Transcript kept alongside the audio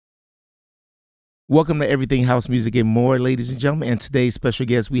Welcome to Everything House Music and More, ladies and gentlemen. And today's special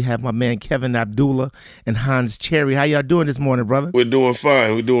guest, we have my man Kevin Abdullah and Hans Chery. How y'all doing this morning, brother? We're doing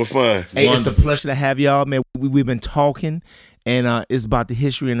fine. Hey, it's a pleasure to have y'all, man. We've been talking, and it's about the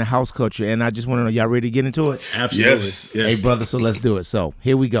history and the house culture. And I just want to know, y'all ready to get into it? Absolutely. Yes. Hey, brother, so let's do it. So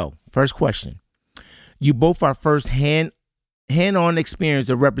here we go. First question. You both are first hand-on experience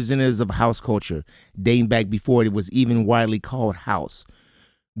of representatives of house culture, dating back before it was even widely called house.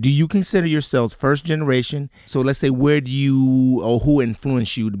 Do you consider yourselves first generation? So let's say, where do you or who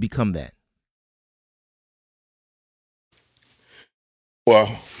influenced you to become that?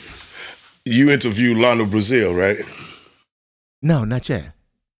 Well, you interviewed Lionel Brazil, right? No, not yet.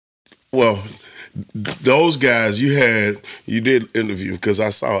 Well, those guys you did interview because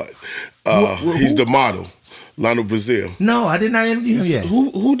I saw it. He's the model, Lionel Brazil. No, I did not interview him yet.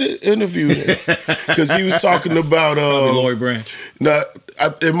 Who did interview him? Because he was talking about Lloyd Branch. No,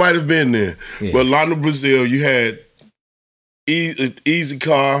 it might have been there. Yeah. But Lionel Brazil, you had Easy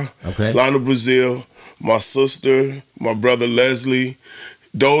Car, Okay. Lionel Brazil, my sister, my brother Leslie.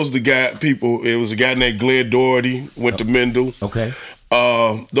 Those people. It was a guy named Glenn Doherty, went to Mendel. Okay.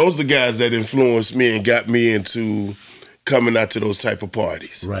 Those are the guys that influenced me and got me into coming out to those type of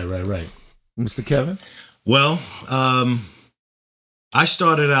parties. Right. Mr. Kevin? Well, I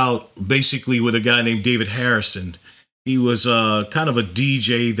started out basically with a guy named David Harrison. He was kind of a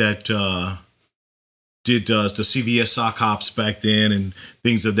DJ that did the CVS sock hops back then and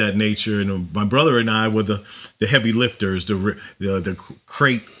things of that nature. And my brother and I were the heavy lifters, the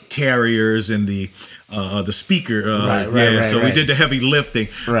crate carriers and the speaker. Right. So we did the heavy lifting.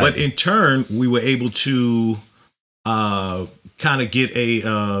 Right. But in turn, we were able to kind of get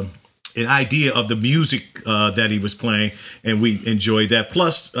an idea of the music that he was playing, and we enjoyed that.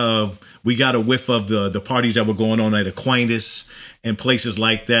 Plus, we got a whiff of the parties that were going on at Aquinas and places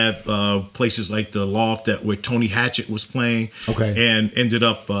like that, places like the Loft where Tony Hatchett was playing, Okay. and ended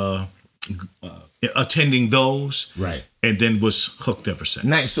up attending those, Right. and then was hooked ever since.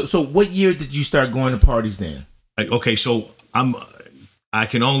 Nice. So what year did you start going to parties then? Okay, so I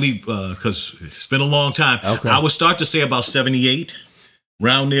can only because it's been a long time. Okay. I would start to say about 78.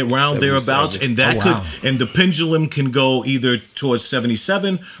 Round thereabouts, and that wow. and the pendulum can go either towards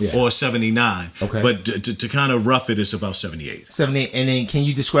 77 or 79. Okay. But to kind of rough it, it's about 78. 78. And then can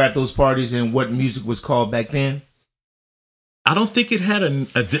you describe those parties and what music was called back then? I don't think it had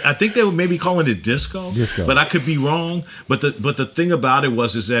I think they were maybe calling it disco, but I could be wrong. But the thing about it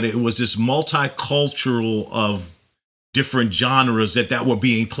was that it was this multicultural of different genres that were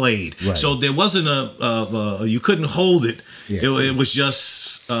being played. Right. So there wasn't you couldn't hold it. Yes. It was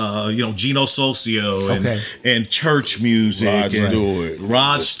just Gino Socio and church music. Rod Stewart.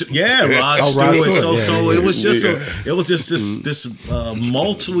 Rod Stewart. So Yeah. it was just this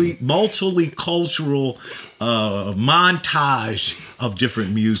multicultural montage of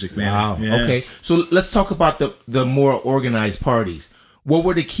different music, man. Wow. Yeah. Okay. So let's talk about the more organized parties. What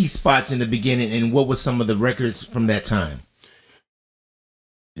were the key spots in the beginning, and what were some of the records from that time?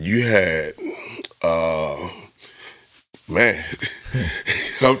 You had,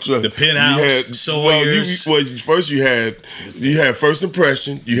 The Penthouse, Sawyer's. First you had First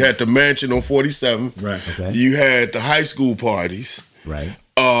Impression. You had the Mansion on 47. Right. Okay. You had the high school parties. Right.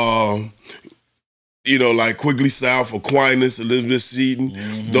 Like Quigley South, Aquinas, Elizabeth Seton.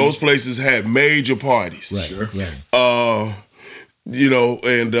 Mm-hmm. Those places had major parties. Right. Sure. Right.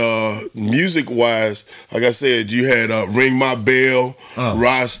 And music-wise, like I said, you had Ring My Bell,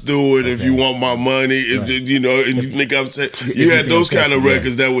 Rod Stewart, If You Want My Money, Right. and you think I'm saying, you had those kind of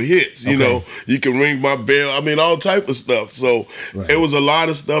records that were hits, you know. You can Ring My Bell, all type of stuff. So it was a lot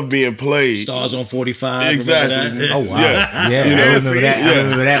of stuff being played. Stars on 45. Exactly. Oh, wow. Yeah. I remember that. I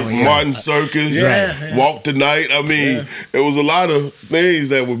remember that one. Yeah. Martin Circus, Yeah. Walk the Night. It was a lot of things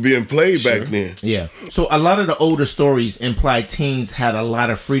that were being played back then. Yeah. So a lot of the older stories imply teens had a lot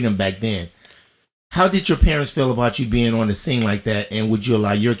of freedom back then. How did your parents feel about you being on the scene like that, and would you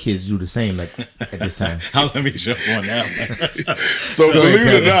allow your kids to do the same at this time? Let me jump on that one. So believe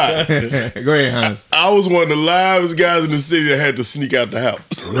it or not, Go ahead, Hans. I was one of the livest guys in the city that had to sneak out the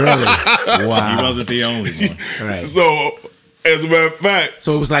house. Really? Wow. He wasn't the only one. Right. So, as a matter of fact,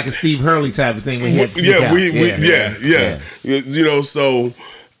 So it was like a Steve Hurley type of thing when he had to sneak out. So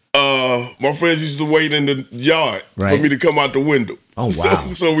my friends used to wait in the yard for me to come out the window. Oh,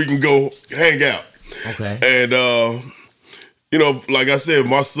 wow. So we can go hang out. Okay. And like I said,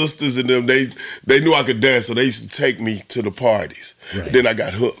 my sisters and them, they knew I could dance, so they used to take me to the parties. Right. Then I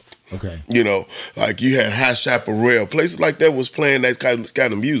got hooked. Okay. Like you had High Chaparral, places like that was playing that kind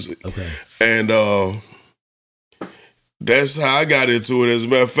of music. Okay. And That's how I got into it. As a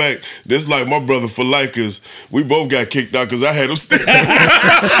matter of fact, this like my brother for life, because we both got kicked out because I had him stay. Right.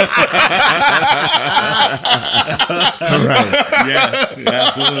 Yeah,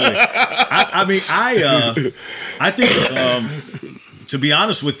 absolutely. I think, to be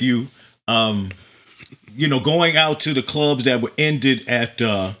honest with you, going out to the clubs that were ended at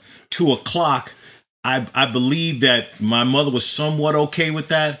 2:00, I believe that my mother was somewhat okay with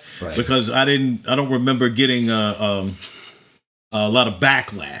that, right, because I don't remember getting a lot of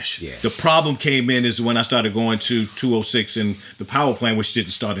backlash. Yeah. The problem came in is when I started going to 206 and the power plant, which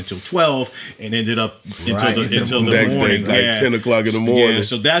didn't start until 12 and ended up until the next morning, day, like 10 o'clock in the morning. Yeah,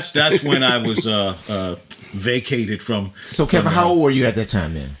 so that's when I was vacated from. So Kevin, how old were you at that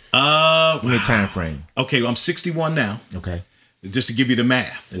time then? In your time frame. Okay, I'm 61 now. Okay. Just to give you the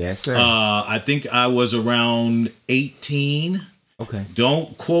math. Yes, sir. I think I was around 18. Okay.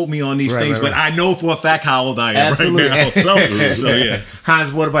 Don't quote me on these things, but I know for a fact how old I am right now. So yeah.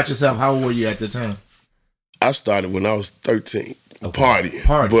 Hans, what about yourself? How old were you at the time? I started when I was 13,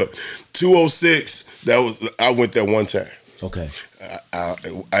 partying. But 206, I went there one time. Okay. I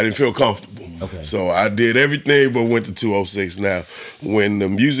didn't feel comfortable. Okay. So I did everything but went to 206. Now, when the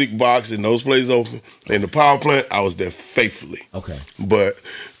music box and those places open, and the power plant, I was there faithfully. Okay. But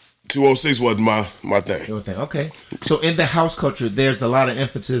 206 wasn't my thing. Your thing. Okay. So in the house culture, there's a lot of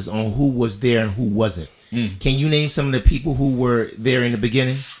emphasis on who was there and who wasn't. Can you name some of the people who were there in the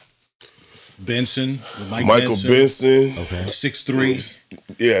beginning? Benson, Michael Benson. Okay. 6'3".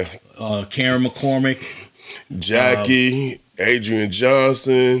 Yeah. Karen McCormick. Jackie, Adrian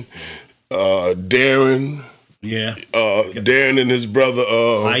Johnson, Darren. Yeah. Darren and his brother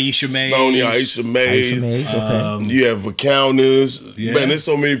Aisha Mays. Aisha Mays. Okay. You have accountants. Yeah. Man, there's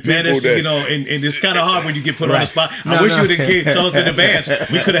so many people and it's kind of hard when you get put on the spot. I wish you would have told us in advance.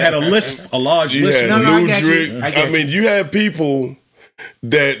 We could have had a large list. You had Ludrick. I mean, you had people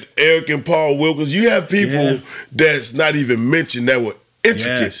that Eric and Paul Wilkins. You have people that's not even mentioned that were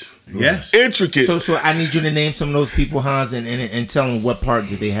intricate. Yes. Intricate. So I need you to name some of those people, Hans, and tell them what part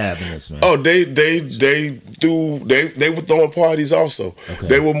did they have in this, man. Oh, they were throwing parties also. Okay.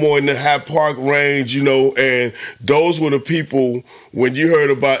 They were more in the High Park range, and those were the people, when you heard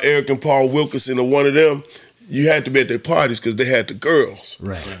about Eric and Paul Wilkinson or one of them, you had to be at their parties because they had the girls.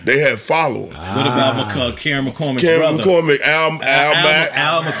 Right. They had following. What about Karen McCormick's Karen brother? McCormick,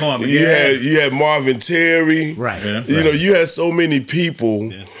 Al McCormick. You had Marvin Terry. Right. Yeah. You had so many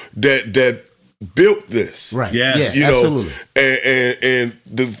people that built this. Right. Yes. Absolutely. And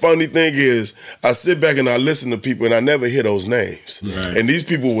the funny thing is, I sit back and I listen to people and I never hear those names. Right. And these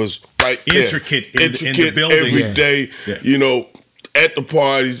people was intricate in the building every day. At the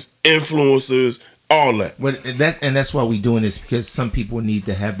parties, influencers. All that. But that's why we're doing this, because some people need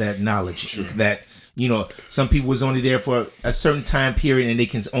to have that knowledge. Sure. That some people was only there for a certain time period and they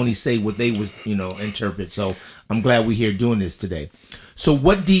can only say what they was interpret. So I'm glad we're here doing this today. So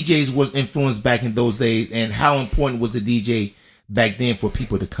what DJs was influenced back in those days, and how important was the DJ back then for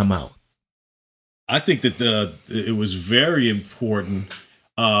people to come out? I think that it was very important.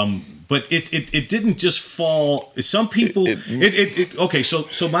 But it didn't just fall. Some people. Okay.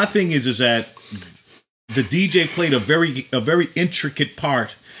 So my thing is that the DJ played a very intricate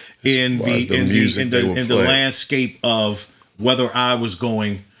part in the landscape of whether I was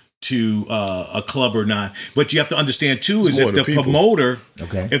going to a club or not. But you have to understand too is if the promoter,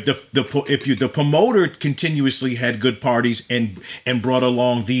 if the promoter continuously had good parties and brought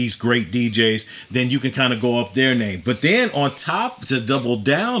along these great DJs, then you can kind of go off their name. But then on top, to double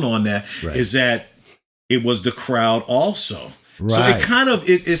down on that, is that it was the crowd also. Right. So it kind of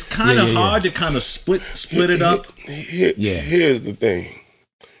it's kind of hard to kind of split it up. Here's the thing.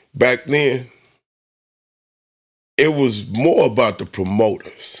 Back then, it was more about the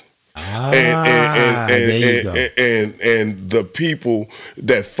promoters. And the people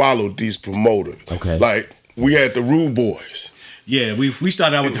that followed these promoters. Okay. Like we had the Rude Boys. Yeah, we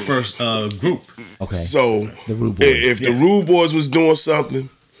started out with the first group. Okay. So the Rude Boys. If the Rude Boys was doing something,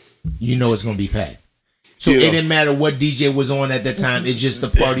 it's gonna be packed. So it didn't matter what DJ was on at that time. It's just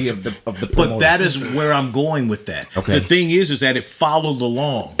the party of the promoter. But that is where I'm going with that. Okay. The thing is that it followed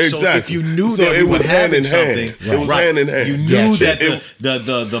along. Exactly. So if you knew that it was hand in hand, it was hand in hand. You knew that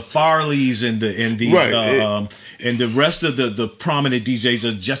the Farleys and the rest of the prominent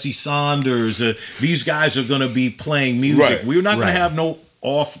DJs, Jesse Saunders, these guys are going to be playing music. Right. We're not going to have no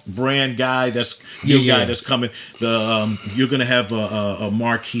off-brand guy that's guy that's coming. You're gonna have a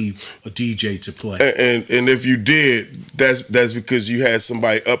marquee DJ to play. And if you did, that's because you had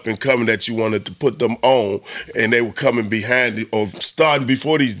somebody up and coming that you wanted to put them on, and they were coming behind it or starting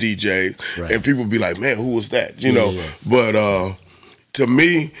before these DJs, right. and people be like, "Man, who was that?" You know. But to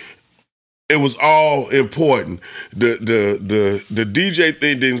me, it was all important. The DJ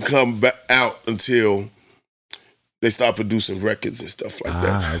thing didn't come back out until they stopped producing records and stuff like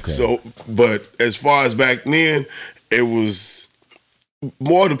that. Okay. So, but as far as back then, it was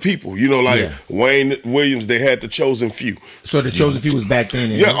more the people. You know, like Wayne Williams, they had the chosen few. So the chosen few was back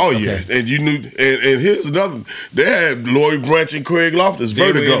then. And you knew. And here's another. They had Lori Branch and Craig Loftus.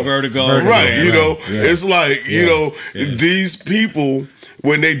 Vertigo, right? You know, it's like you know these people.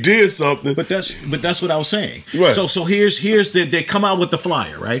 When they did something, but that's what I was saying. Right. So here's they come out with the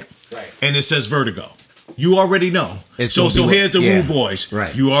flyer, right? And it says Vertigo. You already know. So here's the Rude Boys.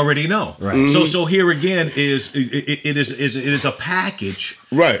 Right. You already know. Right. Mm-hmm. So here again is it is a package.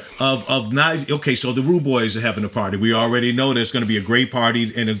 Right. Of not okay. So the Rude Boys are having a party. We already know there's going to be a great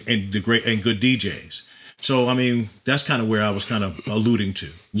party and good DJs. So I mean that's kind of where I was kind of alluding to.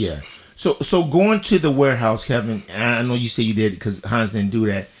 Yeah. So going to the warehouse, Kevin. I know you say you did because Hans didn't do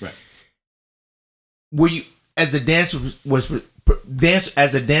that. Right. Were you as a dancer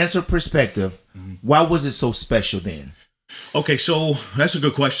perspective? Mm-hmm. Why was it so special then? Okay, so that's a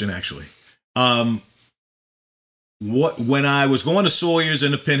good question, actually. When I was going to Sawyer's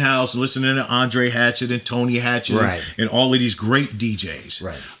in the Penthouse and listening to Andre Hatchett and Tony Hatchett and all of these great DJs,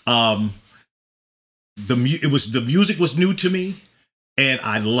 the music was new to me, and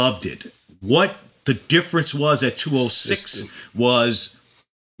I loved it. What the difference was at 206 was.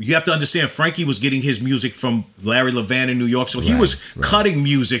 You have to understand, Frankie was getting his music from Larry Levan in New York, so he was cutting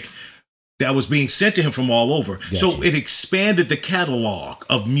music that was being sent to him from all over. Gotcha. So it expanded the catalog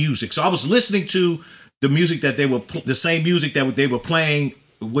of music. So I was listening to the music that the same music that they were playing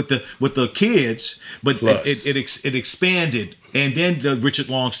with the kids, but it expanded. And then the Richard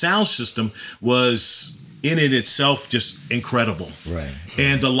Long sound system was in it itself just incredible. Right.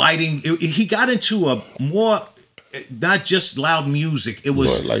 And the lighting, he got into a more. Not just loud music. It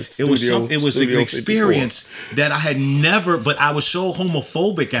was an experience 54. That I had never. But I was so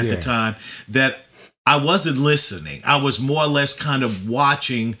homophobic at the time that I wasn't listening. I was more or less kind of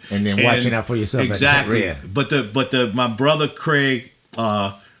watching and then watching out for yourself. Exactly. But my brother Craig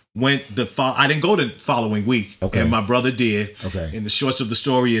went I didn't go the following week, and my brother did. Okay. And the shorts of the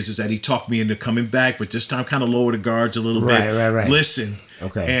story is that he talked me into coming back, but this time kind of lowered the guards a little bit. Right. Listen.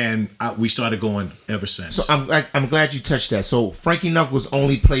 Okay. And we started going ever since. So I'm glad you touched that. So Frankie Knuckles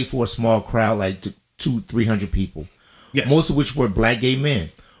only played for a small crowd, like 200-300 people. Yes. Most of which were black gay men.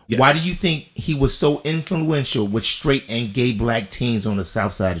 Yes. Why do you think he was so influential with straight and gay black teens on the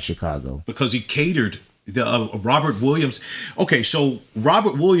south side of Chicago? Because he catered. Robert Williams. Okay, so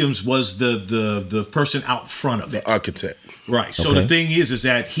Robert Williams was the person out front of it. The architect. Right. So the thing is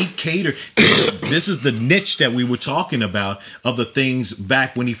that he catered. This is the niche that we were talking about of the things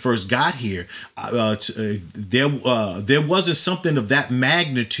back when he first got here. There wasn't something of that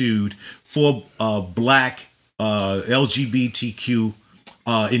magnitude for black LGBTQ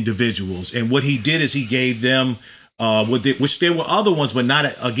individuals. And what he did is he gave them which there were other ones, but not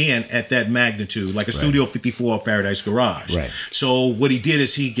again at that magnitude, like a Studio 54 Paradise Garage. Right. So what he did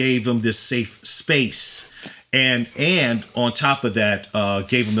is he gave them this safe space, and on top of that,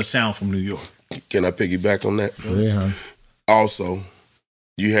 gave them the sound from New York. Can I piggyback on that? Yeah. Also,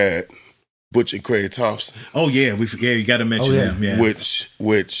 you had Butch and Craig Thompson. Oh yeah, you got to mention them. Yeah. Which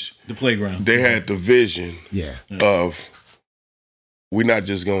the playground. They had the vision. Of we're not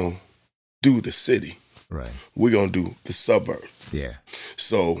just gonna do the city. Right. We're going to do the suburb. Yeah.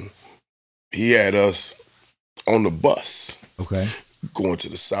 So he had us on the bus. Okay. Going to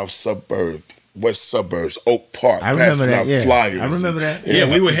the south suburb, west suburbs, Oak Park, passing out flyers. I remember that.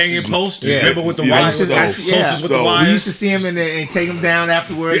 Yeah, we were hanging posters. Yeah. Remember with the wires? Posters with the wires. We used to see him and take him down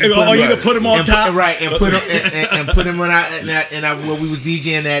afterwards. You could put him on top. And put him on where we was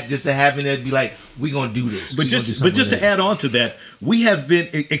DJing at, just to have him there to be like, we're going to do this. But just to add on to that, we have been,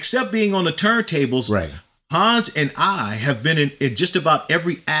 except being on the turntables, right. Hans and I have been in just about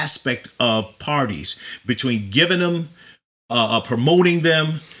every aspect of parties, between giving them, promoting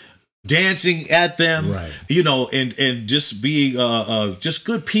them, dancing at them, right. And just being just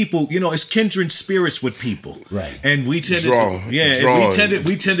good people. It's kindred spirits with people, right? And we tended,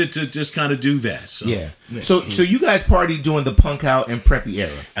 we tended to just kind of do that. So. Yeah. So you guys partied during the punk out and preppy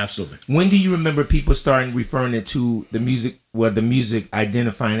era. Absolutely. When do you remember people starting referring it to the music, the music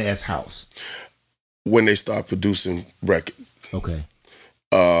identifying it as house? When they start producing records. Okay.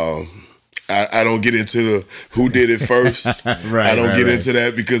 I don't get into who did it first. I don't get into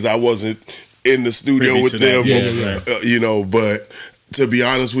that because I wasn't in the studio with them. You know, but to be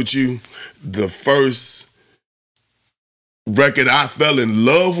honest with you, the first record I fell in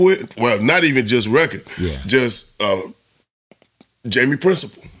love with, well, not even just record, just Jamie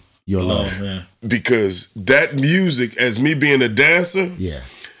Principle. Your love, man. Because that music, as me being a dancer,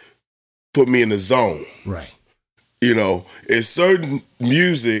 put me in the zone. Right. You know, it's certain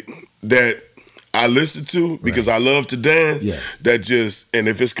music that I listen to because I love to dance. That just, and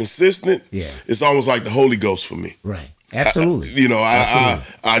if it's consistent, it's almost like the Holy Ghost for me. Right. Absolutely.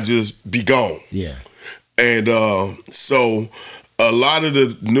 I just be gone. Yeah. And so a lot of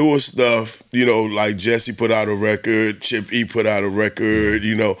the newer stuff, you know, like Jesse put out a record, Chip E put out a record,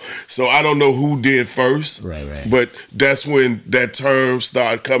 you know. So I don't know who did first. Right. But that's when that term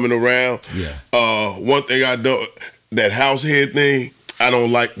started coming around. Yeah. One thing I don't, that house head thing, I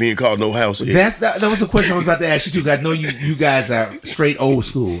don't like being called no house head. That was the question I was about to ask you too. I know you guys are straight old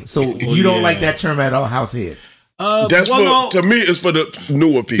school. So you don't like that term at all, house head? To me, it's for the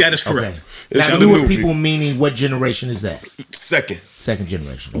newer people. That is correct. Okay. Now, newer people meaning what generation is that? Second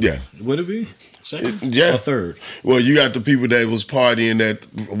generation. Okay. Yeah. Would it be second? Or third? Well, you got the people that was partying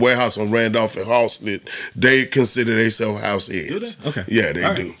at warehouse on Randolph and Halsted. They consider themselves house heads. Do they? Okay. Yeah,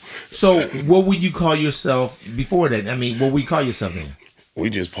 they do. So, what would you call yourself before that? I mean, what would you call yourself then? We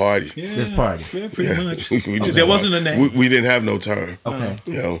just party. Yeah, just party. Yeah, pretty much. There wasn't a name. We didn't have no term. Okay.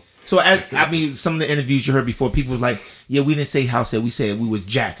 You know. So, I mean, some of the interviews you heard before, people was like, yeah, we didn't say house head, we said we was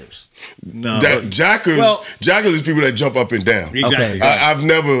jackers. No. Jackers is people that jump up and down. Exactly. Okay. I've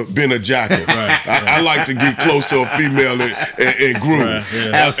never been a jacker. I like to get close to a female and groove. Right,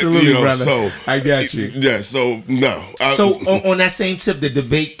 yeah. Absolutely, brother. So, I got you. Yeah, so no. So on that same tip, the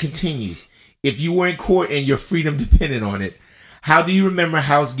debate continues. If you were in court and your freedom depended on it, how do you remember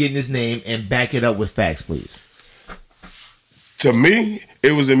House getting his name, and back it up with facts, please? To me,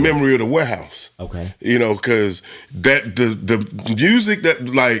 it was in memory of the warehouse. Okay. You know, because that the music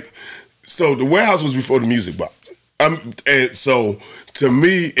that like, so the warehouse was before the music box. And so to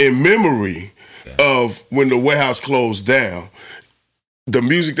me, in memory of when the warehouse closed down, the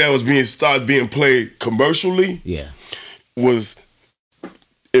music that was started being played commercially was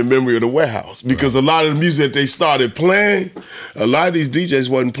in memory of the warehouse. Because a lot of the music that they started playing, a lot of these DJs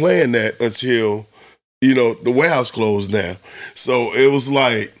wasn't playing that until, you know, the warehouse closed down. So it was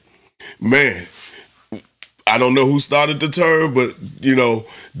like, man, I don't know who started the term, but, you know,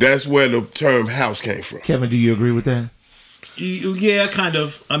 that's where the term house came from. Kevin, do you agree with that? Yeah, kind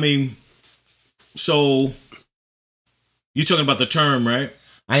of. I mean, so you're talking about the term, right?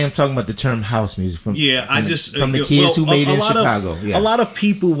 I am talking about the term house music from the kids well, who made it in Chicago. A lot of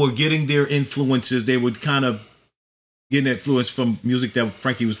people were getting their influences. They would kind of getting influence from music that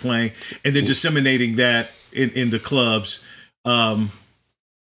Frankie was playing, and then disseminating that in the clubs, not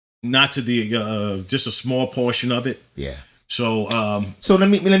to the just a small portion of it. Yeah. So so let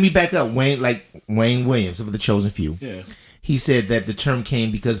me back up. Wayne Williams of the Chosen Few. Yeah. He said that the term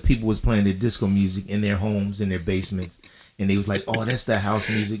came because people was playing the disco music in their homes, in their basements, and they was like, "Oh, that's the house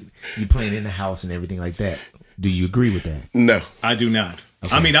music you playing in the house and everything like that." Do you agree with that? No, I do not.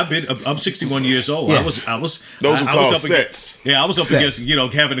 Okay. I mean, I'm 61 years old. Yeah. I was. Those are called sets. I was up against, you know,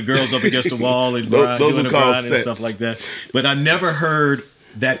 having the girls up against the wall and those doing are the called grind and sets. stuff like that. But I never heard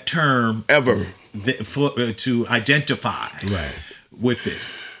that term ever to identify with it.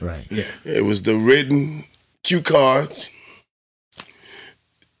 Right. Yeah. It was the written cue cards.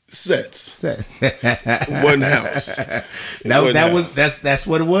 Sets. One house. That's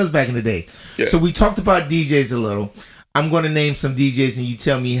what it was back in the day. Yeah. So we talked about DJs a little. I'm going to name some DJs and you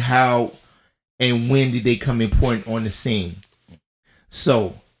tell me how and when did they come important on the scene.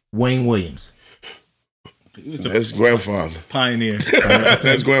 So Wayne Williams. That's grandfather. Pioneer.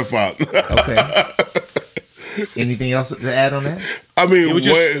 That's grandfather. Okay. Anything else to add on that? I mean,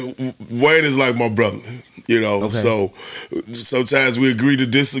 Wayne is like my brother, you know. Okay. So sometimes we agree to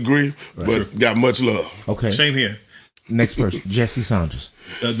disagree, but got much love. Okay. Same here. Next person, Jesse Saunders.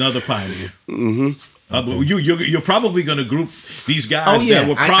 Another pioneer. Mm-hmm. You're probably going to group these guys that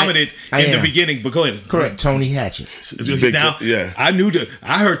were prominent in the beginning. But go ahead. Correct. Tony Hatchett. Now,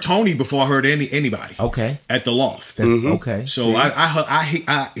 I heard Tony before I heard anybody. Okay. At the Loft. Okay. So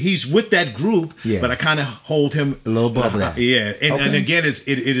he's with that group, but I kind of hold him a little above that. Yeah, and again, it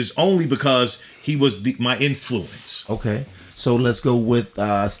is only because he was my influence. Okay. So let's go with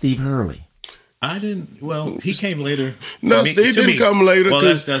Steve Hurley. I didn't. Well, he came later. No, Steve didn't come later. Well,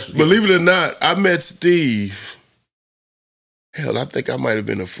 believe it or not, I met Steve. Hell, I think I might have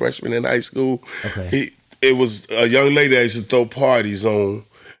been a freshman in high school. Okay. it was a young lady that used to throw parties on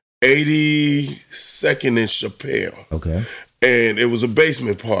 82nd and Chappelle. Okay. And it was a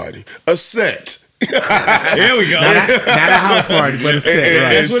basement party. A set. Here we go. Not a house party, but a set.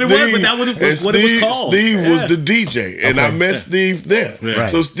 Right. That's what it was, but that was what it was called. Steve was the DJ, and I met Steve there. Right.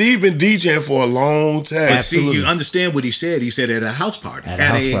 So Steve been DJing for a long time. But see, you understand what he said. He said at a house party. At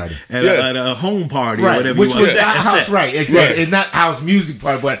a home party right. or whatever. Which was not a house, set. right. Exactly. Right. It's not house music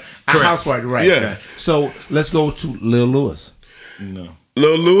party, but a house party, right. Yeah. So let's go to Lil Lewis. No.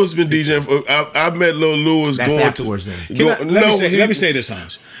 Lil Lewis been DJing for. I met Lil Lewis That's going afterwards to. then. Let me say this,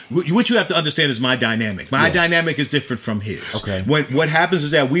 Hans. What you have to understand is my dynamic. My dynamic is different from his. Okay. What happens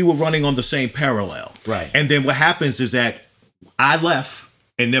is that we were running on the same parallel. Right. And then what happens is that I left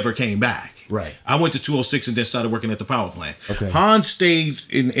and never came back. Right. I went to 206 and then started working at the power plant. Okay. Hans stayed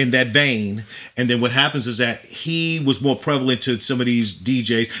in that vein, and then what happens is that he was more prevalent to some of these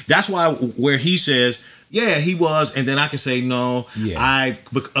DJs. That's why where he says, yeah, he was, and then I can say no,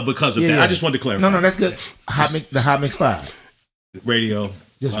 because of that. Yeah. I just wanted to clarify. No, that's good. The Hot Mix 5. Radio.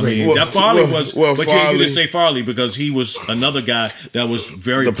 Just I radio. mean, that Farley was, but you Farley, didn't say Farley because he was another guy that was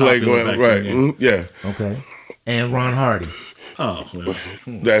very popular back right? then. Yeah. Okay. And Ron Hardy. Oh, well.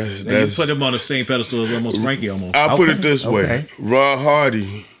 That's You put him on the same pedestal as almost Frankie almost. I'll put it this way: Ron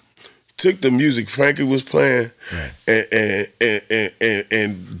Hardy took the music Frankie was playing, and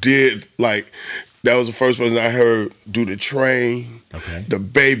did like. That was the first person I heard do the train, the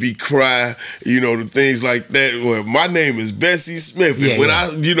baby cry, the things like that. Well, my name is Bessie Smith. And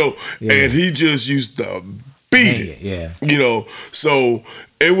and he just used to beat it. So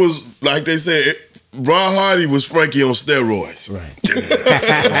it was like they said, Ron Hardy was Frankie on steroids. Right.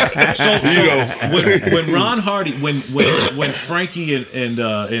 When Ron Hardy, when Frankie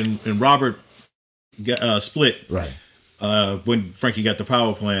and Robert split, right. When Frankie got the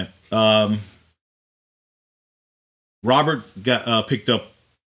power plant, Robert got picked up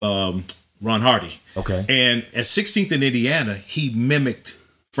Ron Hardy. Okay. And at 16th in Indiana, he mimicked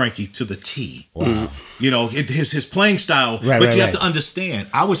Frankie to the T. Wow. His playing style. But you have to understand,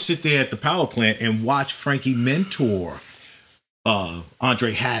 I would sit there at the power plant and watch Frankie mentor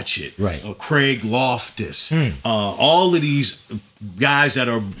Andre Hatchett, Craig Loftus, all of these guys that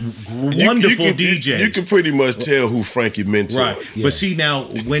are wonderful DJs. You can pretty much tell who Frankie mentored. Right. Yeah. But see, now,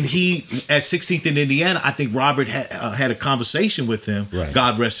 when he, at 16th in Indiana, I think Robert had a conversation with him,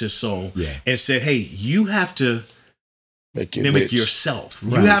 God rest his soul, and said, hey, you have to mimic yourself.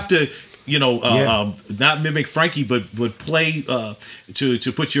 Right. You have to, not mimic Frankie, but play to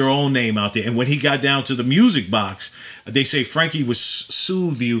put your own name out there. And when he got down to the music box, they say Frankie would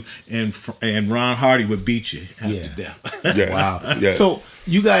soothe you, and Ron Hardy would beat you after death. Wow. Yeah. So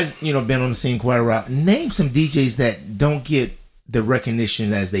you guys, been on the scene quite a while. Name some DJs that don't get the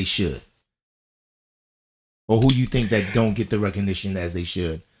recognition as they should, or who you think that don't get the recognition as they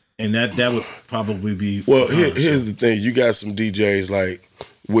should. And that would probably be here's the thing: you got some DJs like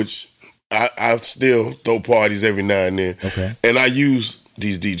which. I still throw parties every now and then. Okay. And I use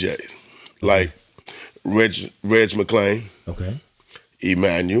these DJs. Like Reg McClain. Okay.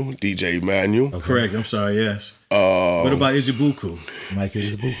 Emmanuel, DJ Emmanuel. Okay. Correct. I'm sorry, yes. What about Izubuku? Mike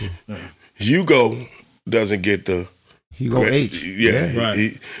Izubuku. Hugo doesn't get the Hugo H. Yeah.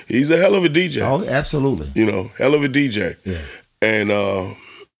 Right. He's a hell of a DJ. Oh, absolutely. Hell of a DJ. Yeah. And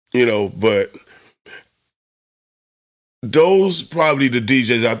but those probably the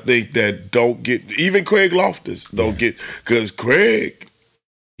DJs I think that don't get, even Craig Loftus don't get, because Craig.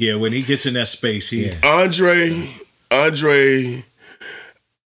 Yeah, when he gets in that space, Andre,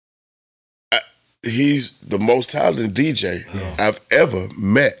 he's the most talented DJ I've ever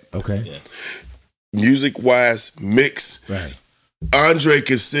met. Okay. Yeah. Music-wise, mix. Right. Andre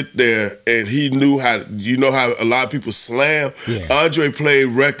could sit there and he knew how a lot of people slam? Yeah. Andre played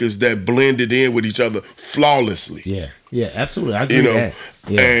records that blended in with each other flawlessly. Yeah. Yeah, absolutely. I agree with that.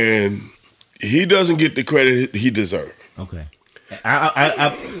 Yeah. And he doesn't get the credit he deserves. Okay.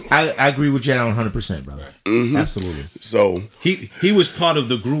 I agree with you on 100%, brother. Mm-hmm. Absolutely. So he was part of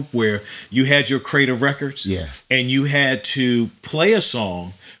the group where you had your crate of records, and you had to play a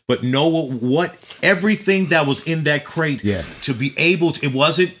song, but know what everything that was in that crate to be able to. It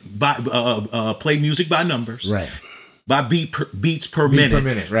wasn't by play music by numbers, right? By beats per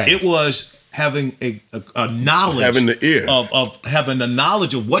minute, right? It was having a knowledge, having the ear of having a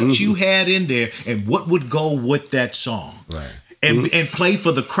knowledge of what you had in there and what would go with that song, right? And play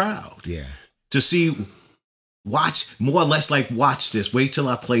for the crowd, to see. Watch more or less like watch this. Wait till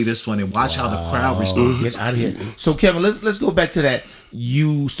I play this one and watch how the crowd responds. Get out of here. So Kevin, let's go back to that.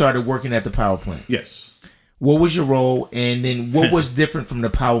 You started working at the power plant. Yes. What was your role, and then what was different from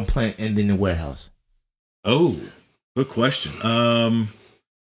the power plant and then the warehouse? Oh, good question.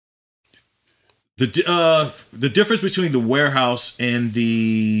 The difference between the warehouse and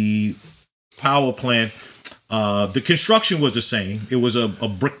the power plant, the construction was the same. It was a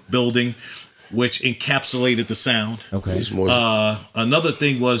brick building, which encapsulated the sound. Okay. Another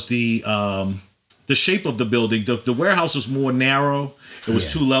thing was the shape of the building. The warehouse was more narrow. It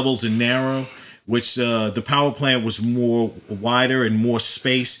was 2 levels and narrow, which the power plant was more wider and more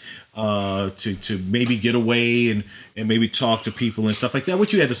space to maybe get away and maybe talk to people and stuff like that,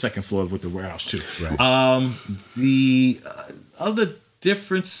 which you had the second floor with the warehouse too. Right. The other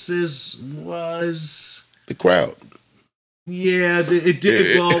differences was the crowd. Yeah, it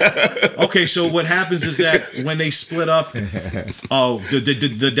did. Well, okay. So what happens is that when they split up,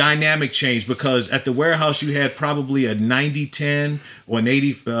 the dynamic changed, because at the warehouse you had probably a 90-10 or an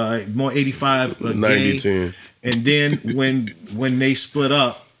 80 more 85 90-10, and then when they split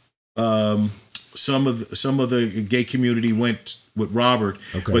up, some of the gay community went with Robert,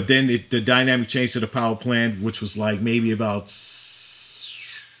 but then the dynamic changed to the power plant, which was like maybe about.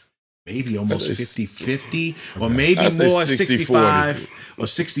 Maybe almost 50-50, or maybe more 65 or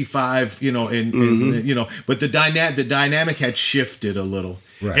 65. And but the dynamic had shifted a little.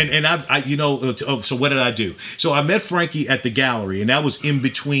 Right. And I so what did I do? So I met Frankie at the gallery, and that was in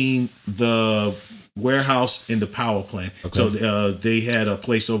between the warehouse and the power plant. Okay. So they had a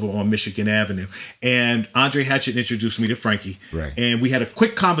place over on Michigan Avenue, and Andre Hatchett introduced me to Frankie. Right. And we had a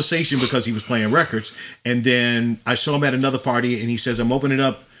quick conversation because he was playing records, and then I saw him at another party, and he says, "I'm opening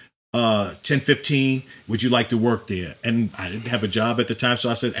up 10:15, would you like to work there?" And I didn't have a job at the time, so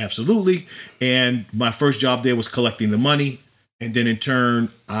I said absolutely. And my first job there was collecting the money, and then in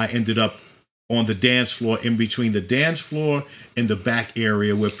turn I ended up on the dance floor, in between the dance floor and the back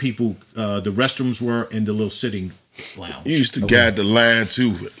area where people the restrooms were, and the little sitting lounge. You used to guide the line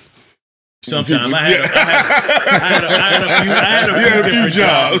too. Sometimes I had a few different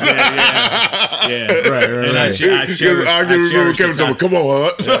jobs. Yeah. Right. And I remember Kevin talking, "Come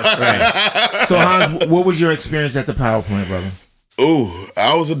on, huh?" Right. So, Hans, what was your experience at the power plant, brother? Oh,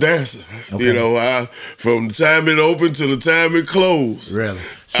 I was a dancer. Okay. From the time it opened to the time it closed. Really?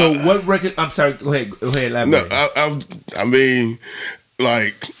 So, what record? I'm sorry. Go ahead. Elaborate. No, I mean,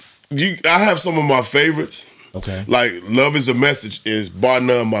 like I have some of my favorites. Okay. Like "Love Is a Message" is bar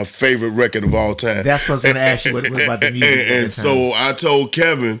none my favorite record of all time. That's what I was going to ask you. What about the music? And so I told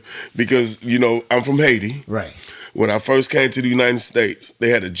Kevin, because I'm from Haiti. Right. When I first came to the United States, they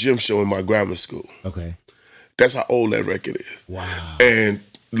had a gym show in my grammar school. Okay. That's how old that record is. Wow. And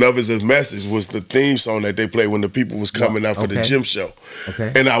 "Love Is a Message" was the theme song that they played when the people was coming out for the gym show.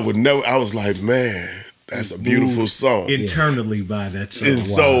 Okay. And I was like, man, that's a beautiful song. Internally by that song. And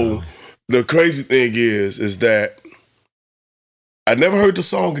so the crazy thing is that I never heard the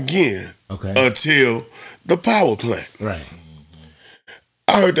song again until the power plant. Right.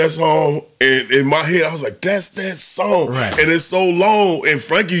 I heard that song, and in my head, I was like, that's that song. Right. And it's so long, and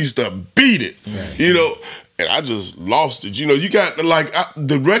Frankie used to beat it, and I just lost it. You got,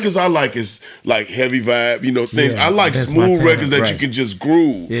 the records I like is like heavy vibe, things. I like smooth records that you can just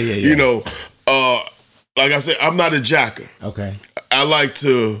groove. Like I said, I'm not a jacker. Okay. I like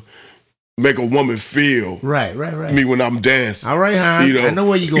to make a woman feel me when I'm dancing. All right, Hans. I know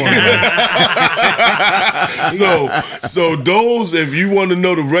where you're going. So those, if you want to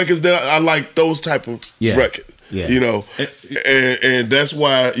know the records that I like, those type of records. Yeah. And that's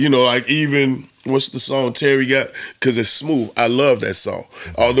why, like even what's the song Chery got? Because it's smooth. I love that song.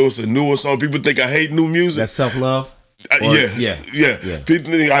 Although it's a newer song, people think I hate new music. That's Self-Love? Yeah.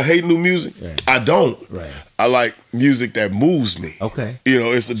 People think I hate new music. Yeah. I don't. Right. I like music that moves me. Okay.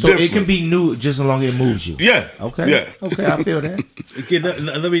 It's a difference. So it can be new just as long as it moves you. Yeah. Okay. Yeah. Okay, I feel that. Okay,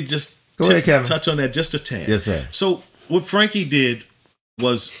 let me just touch on that just a tad. Yes, sir. So what Frankie did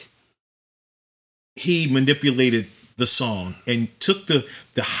was he manipulated the song and took the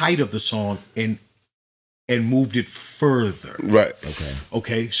height of the song and moved it further. Right.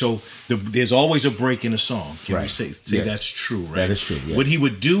 Okay. So there's always a break in a song. Can we say that's true, right? That is true. Yeah. What he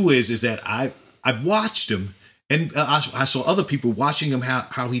would do is that I watched him, and I saw other people watching him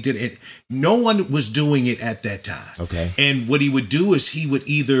how he did it. No one was doing it at that time. Okay. And what he would do is he would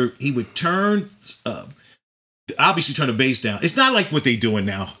turn. Obviously, turn the bass down. It's not like what they're doing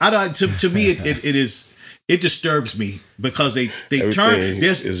now. To me, it disturbs me because they turn.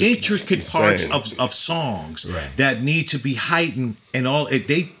 There's intricate parts of songs that need to be heightened, and all.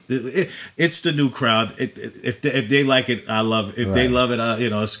 It's the new crowd. If they like it, I love it. If they love it,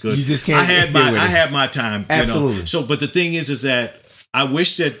 it's good. You just can't. I had my time. Absolutely. So, but the thing is that I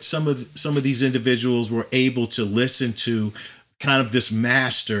wish that some of these individuals were able to listen to kind of this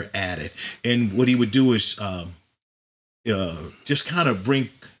master at it. And what he would do is just kind of bring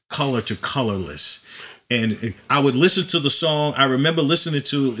color to colorless. And I would listen to the song. I remember listening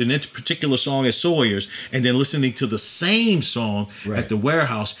to an particular song at Sawyer's and then listening to the same song at the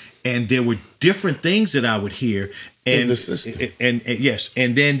warehouse. And there were different things that I would hear. And the system. And yes.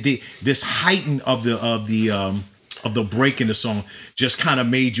 And then this heighten of the break in the song just kind of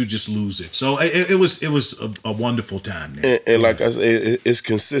made you just lose it. So it was a wonderful time there. And like I said, it's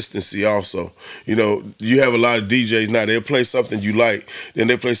consistency also. You know, you have a lot of DJs now, they'll play something you like, then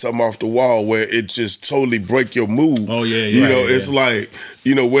they play something off the wall where it just totally break your mood. Oh, yeah. You know, it's like,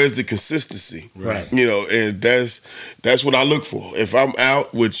 you know, where's the consistency? Right. You know, and that's what I look for. If I'm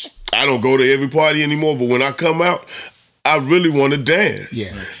out, which I don't go to every party anymore, but when I come out, I really want to dance.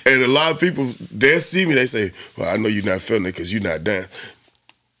 Yeah. And a lot of people, they see me, they say, well, I know you're not feeling it because you're not dancing.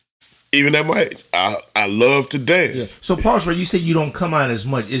 Even at my age, I love to dance. Yes. So, pause where you say you don't come out as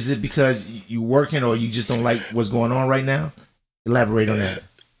much. Is it because you're working or you just don't like what's going on right now? Elaborate on that.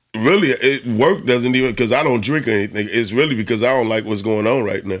 Really, work doesn't even, because I don't drink or anything. It's really because I don't like what's going on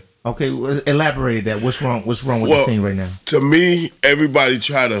right now. Okay, well, elaborate that. What's wrong with the scene right now? To me, everybody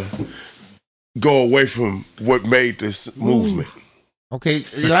try to go away from what made this movement. Okay,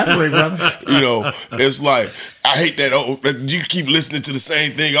 elaborate, brother. You know, it's like, I hate that you keep listening to the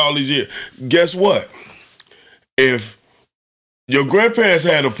same thing all these years. Guess what? If your grandparents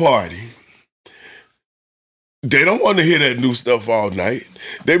had a party, they don't want to hear that new stuff all night.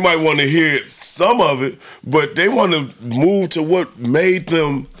 They might want to hear some of it, but they want to move to what made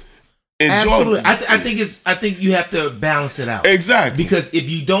them enjoy. Absolutely. I think you have to balance it out. Exactly. Because if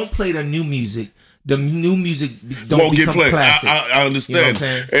you don't play the new music don't won't get become played. classics. I understand. You know what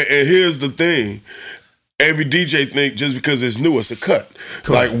I'm saying? And here's the thing. Every DJ think just because it's new, it's a cut.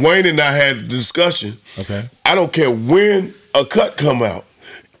 Correct. Like Wayne and I had a discussion. Okay. I don't care when a cut come out.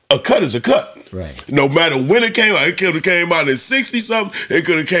 A cut is a cut. Right. No matter when it came out. It could have came out in 60-something. It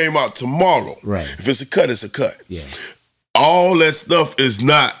could have came out tomorrow. Right. If it's a cut, it's a cut. Yeah. All that stuff is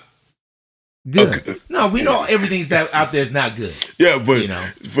not good. No, we know everything's that out there is not good. Yeah, but you know,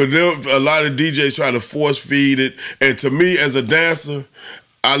 for them, a lot of DJs try to force feed it. And to me, as a dancer,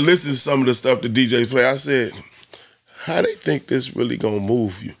 I listen to some of the stuff the DJs play. I said, how they think this really gonna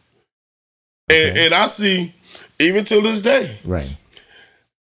move you? Okay. And I see, even till this day, right,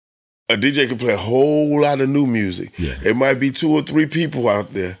 a DJ can play a whole lot of new music. Yeah. It might be 2 or 3 people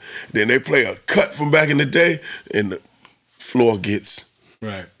out there. Then they play a cut from back in the day, and the floor gets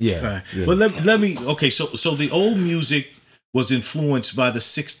right. Yeah. Right. Yeah. But let me. Okay. So the old music was influenced by the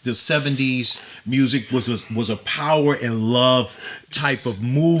 70s music was a power and love type of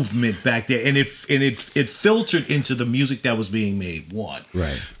movement back there, and it filtered into the music that was being made. One.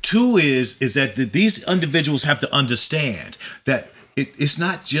 Right. Two is that these individuals have to understand that it's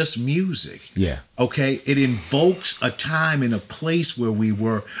not just music. Yeah. Okay. It invokes a time and a place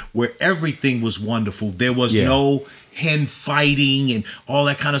where everything was wonderful. There was no hen fighting and all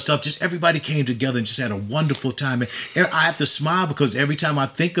that kind of stuff. Just everybody came together and just had a wonderful time. And I have to smile because every time I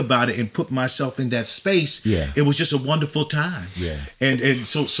think about it and put myself in that space, it was just a wonderful time. Yeah. And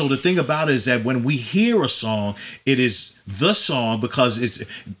so the thing about it is that when we hear a song, it is the song because it's,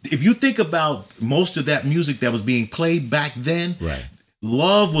 if you think about most of that music that was being played back then, right,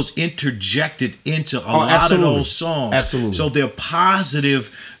 love was interjected into a lot of those songs. Absolutely. So they're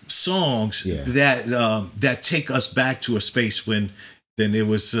positive songs that take us back to a space when then it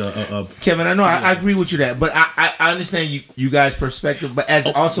was Kevin, I know I agree with you that, but I understand you guys' perspective, but as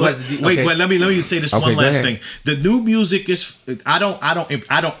wait, let me say this one last thing. The new music is I don't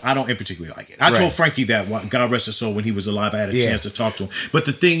in particular like it. I told Frankie that, God rest his soul, when he was alive. I had a chance to talk to him. But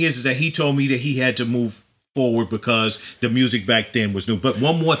the thing is that he told me that he had to move forward because the music back then was new. But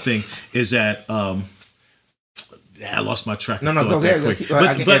one more thing is that I lost my track of thought that quick.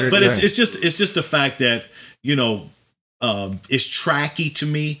 But it's just the fact that, you know, it's tracky to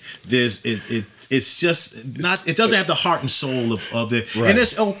me. It's just not. It doesn't have the heart and soul of it, and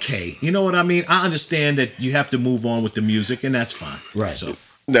it's okay. You know what I mean? I understand that you have to move on with the music, and that's fine. Right. So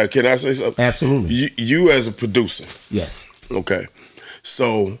now, can I say something? Absolutely. You as a producer. Yes. Okay.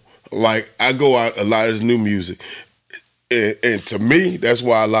 So, like, I go out a lot of new music. And to me, that's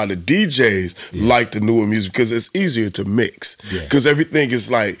why a lot of DJs like the newer music, because it's easier to mix. Because everything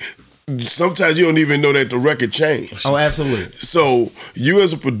is like, sometimes you don't even know that the record changed. Oh, absolutely. So you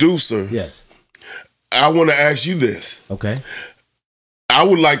as a producer, yes, I want to ask you this. Okay. I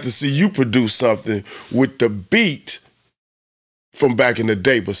would like to see you produce something with the beat from back in the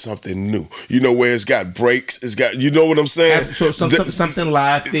day, but something new. You know, where it's got breaks, it's got, you know what I'm saying? So something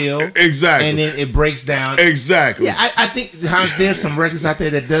live feel. Exactly. And then it breaks down. Exactly. Yeah, I think there's some records out there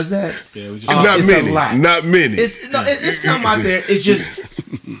that does that. Yeah, not many. Not many. It's some out there. It's just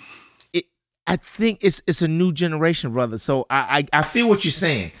I think it's a new generation, brother. So I feel what you're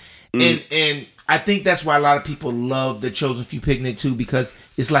saying. And I think that's why a lot of people love the Chosen Few picnic too, because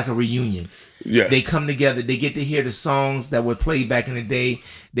it's like a reunion. Yeah. They come together. They get to hear the songs that were played back in the day.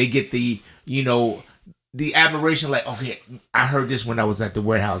 They get the admiration, like, okay, I heard this when I was at the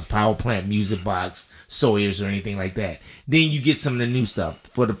warehouse, Power Plant, Music Box, Sawyer's, or anything like that. Then you get some of the new stuff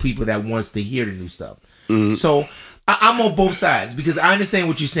for the people that wants to hear the new stuff. Mm-hmm. So I'm on both sides because I understand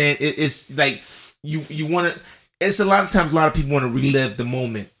what you're saying. It's like you want to. It's a lot of times a lot of people want to relive the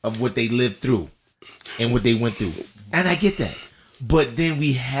moment of what they lived through and what they went through, and I get that. But then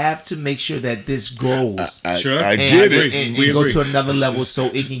we have to make sure that this grows. Sure, I get it. And go to another level so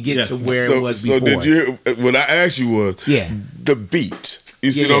it can get to where it was before. So did you hear, what I asked you was the beat.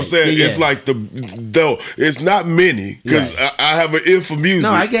 You see what I'm saying? Yeah. It's like it's not many because I have an ear for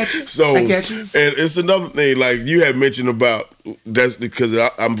music. No, I get you. So, I get you. And it's another thing, like you had mentioned about, that's because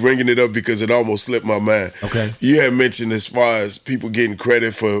I'm bringing it up because it almost slipped my mind. Okay. You had mentioned as far as people getting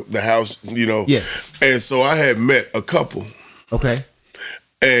credit for the house, you know. Yes. And so I had met a couple. Okay.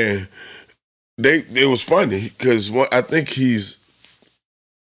 And it was funny because I think he's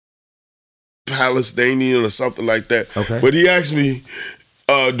Palestinian or something like that. Okay. But he asked me,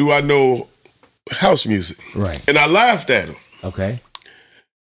 do I know house music? Right. And I laughed at him. Okay.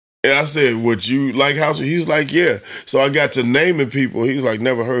 And I said, would you like house music? He was like, yeah. So I got to naming people. He was like,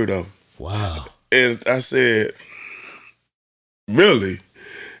 never heard of them. Wow. And I said, really?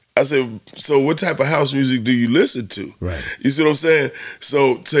 I said, so what type of house music do you listen to? Right. You see what I'm saying?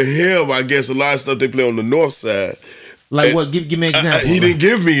 So to him, I guess a lot of stuff they play on the north side. Like what? Give me an example. He didn't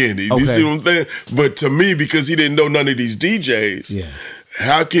give me any. Okay. You see what I'm saying? But to me, because he didn't know none of these DJs,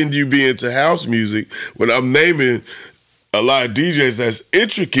 how can you be into house music when I'm naming a lot of DJs that's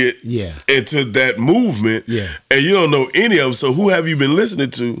intricate into that movement, and you don't know any of them? So who have you been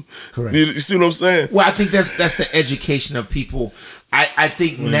listening to? Correct. You see what I'm saying? Well, I think that's the education of people. I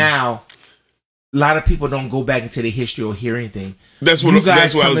think now a lot of people don't go back into the history or hear anything. That's what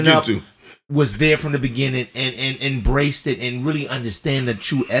I was getting to. Was there from the beginning and embraced it and really understand the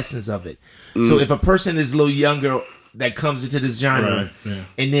true essence of it. So if a person is a little younger that comes into this genre,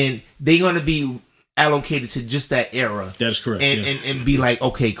 and then they're going to be allocated to just that era. That's correct. And be like,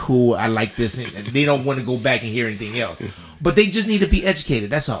 okay, cool, I like this. And they don't want to go back and hear anything else. But they just need to be educated.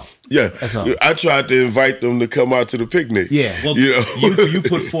 That's all. Yeah. That's all. I tried to invite them to come out to the picnic. Yeah. Well, you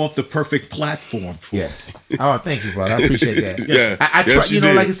put forth the perfect platform for Yes. Oh, thank you, brother. I appreciate that. Yeah. I try, yes, you know,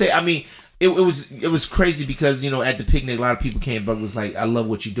 did. like I say, I mean, it was crazy because, you know, at the picnic, a lot of people came but was like, I love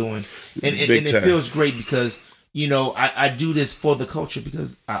what you're doing. And it feels great because, you know, I do this for the culture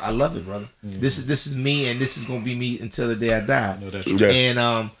because I love it, brother. Mm-hmm. This is me, and this is gonna be me until the day I die. No, that's right.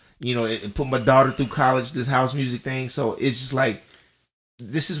 And you know, it put my daughter through college, this house music thing. So it's just like,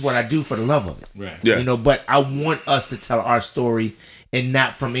 this is what I do for the love of it. Right. Yeah. You know, but I want us to tell our story and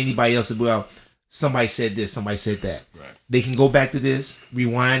not from anybody else. Well, somebody said this, somebody said that. Right. They can go back to this,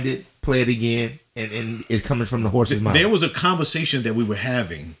 rewind it, play it again, and it's coming from the horse's mouth. There was a conversation that we were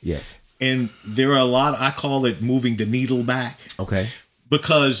having. Yes. And there are a lot, I call it moving the needle back. Okay.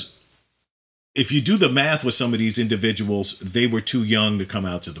 Because if you do the math with some of these individuals, they were too young to come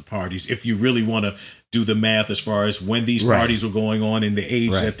out to the parties. If you really want to do the math as far as when these parties were going on and the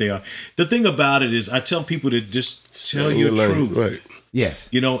age that they are. The thing about it is I tell people to just tell your truth. Right. Yes.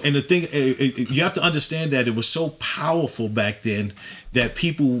 You know, and the thing, you have to understand that it was so powerful back then that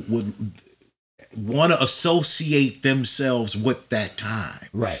people would want to associate themselves with that time,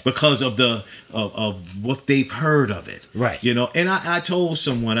 right? Because of the of what they've heard of it, right? You know, and I told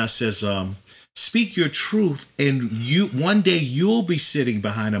someone, I says, speak your truth, and you one day you'll be sitting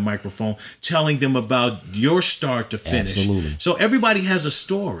behind a microphone telling them about your start to finish. Absolutely. So everybody has a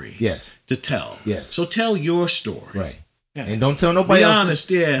story, to tell. Yes. So tell your story, right? Yeah. And don't tell nobody else.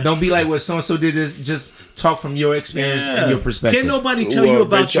 Be honest, Don't be like what so and so did this. Just talk from your experience and your perspective. Can't nobody tell you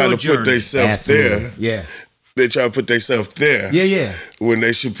about your journey. They try to put themselves there. Yeah. They try to put themselves there. Yeah. When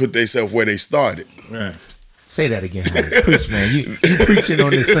they should put themselves where they started. Right. Say that again, Hollis. Preach, man. You preaching on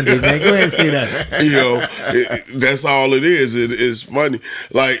this Sunday, man. Go ahead and say that. You know, that's all it is. It is funny.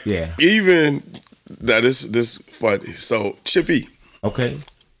 Like, even that this funny. So Chip E. Okay.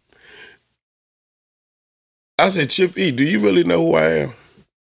 I said, Chip E, do you really know who I am?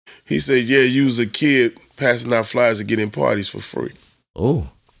 He said, yeah, you was a kid passing out flyers to get in parties for free. Oh.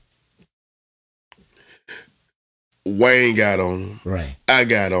 Wayne got on him. Right. I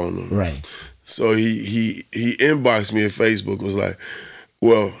got on him. Right. So he inboxed me at Facebook, was like,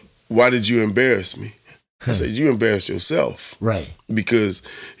 well, why did you embarrass me? I said, you embarrassed yourself. Right. Because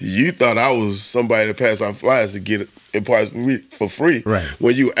you thought I was somebody that passed out flyers to get in parties for free. Right.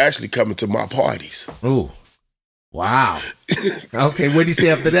 When you were actually coming to my parties. Ooh. Wow. Okay, what did he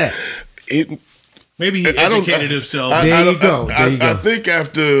say after that? Maybe he educated himself. There you go. I think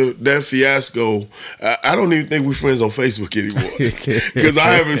after that fiasco, I don't even think we're friends on Facebook anymore. Because I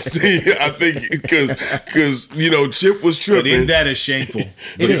haven't seen, I think, because Chip was tripping. But isn't that is shameful?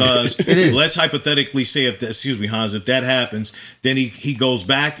 Because let's hypothetically say, excuse me, Hans, if that happens, then he goes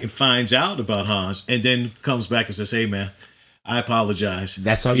back and finds out about Hans and then comes back and says, hey, man, I apologize.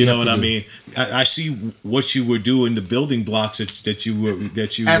 That's all you know have what to I do. mean. I see what you were doing, the building blocks that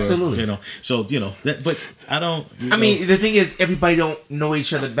you Absolutely. were, So but I don't. I mean, the thing is, everybody don't know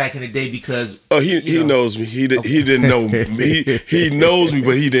each other back in the day because. Oh, he knows me. He didn't know me. He knows me,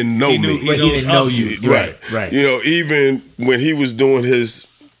 but he didn't know me. But he didn't know you. Right. Even when he was doing his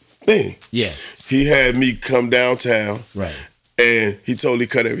thing, Yeah. he had me come downtown, Right. and he totally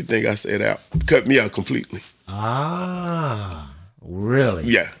cut everything I said out. Cut me out completely. Ah, really?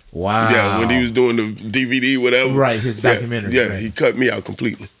 Yeah. Wow. Yeah, when he was doing the DVD, whatever. Right, his documentary. Yeah, right. he cut me out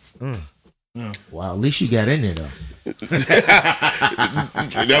completely. Wow, at least you got in there, though.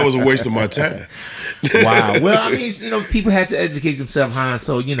 That was a waste of my time. Wow. Well, I mean, people had to educate themselves, Hans.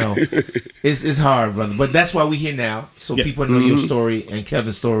 So it's hard, brother. But that's why we're here now, so people know your story and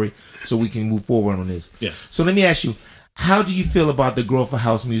Kevin's story, so we can move forward on this. Yes. So let me ask you, how do you feel about the growth of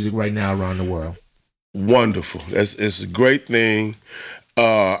house music right now around the world? Wonderful. It's a great thing.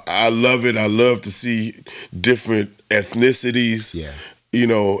 I love it. I love to see different ethnicities. Yeah.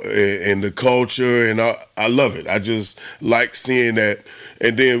 And the culture, and I love it. I just like seeing that,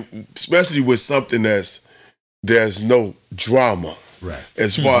 and then especially with something there's no drama. Right.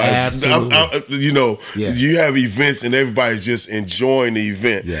 As far as you have events and everybody's just enjoying the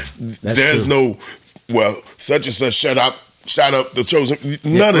event. Yeah. There's no such and such shut up the chosen,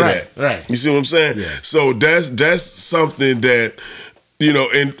 none of that. Right. You see what I'm saying? Yeah. So that's something that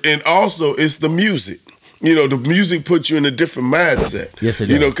and also it's the music. The music puts you in a different mindset. Yes, it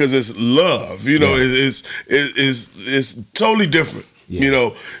does. Because it's love. It's totally different.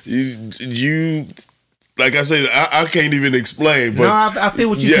 Yeah. You like I said, I can't even explain. But no, I feel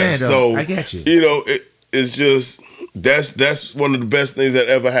what you're saying. Though. So I get you. It's just that's one of the best things that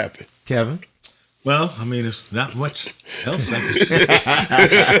ever happened. Kevin. Well, I mean, it's not much else I can say.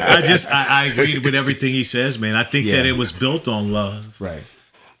 I agree with everything he says, man. I think that it was built on love, Right.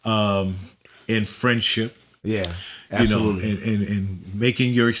 And friendship. Yeah. Absolutely. And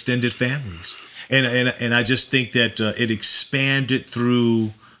making your extended families. And I just think that it expanded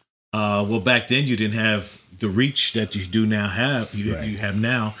through. Back then you didn't have the reach that you do now have. You have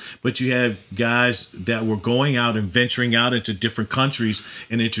now, but you had guys that were going out and venturing out into different countries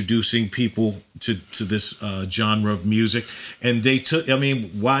and introducing people to this genre of music. And they took. I mean,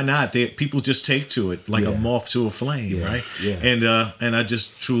 why not? People just take to it like a moth to a flame, right? Yeah. And I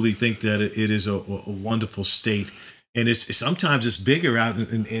just truly think that it is a wonderful state. And it's sometimes it's bigger out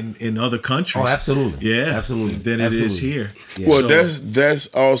in other countries. Oh, absolutely. Yeah, absolutely. Than it is here. Yeah. Well, that's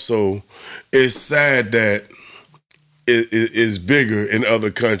also, it's sad that it is bigger in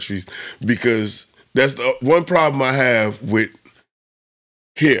other countries, because that's the one problem I have with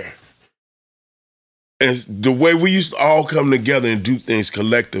here. Is the way we used to all come together and do things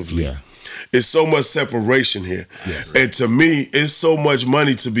collectively. Yeah. It's so much separation here. Yes. And to me, it's so much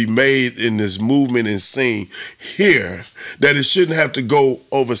money to be made in this movement and scene here that it shouldn't have to go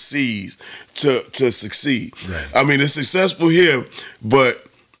overseas to succeed. Right. I mean, it's successful here, but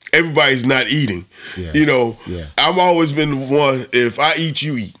everybody's not eating. Yeah. I've always been the one, if I eat,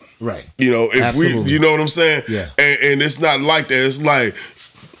 you eat. Right. If Absolutely. we, you know what I'm saying? Yeah. And it's not like that. It's like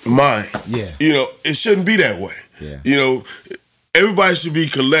mine. Yeah. It shouldn't be that way. Yeah. Everybody should be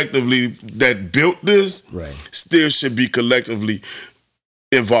collectively that built this. Right. Still should be collectively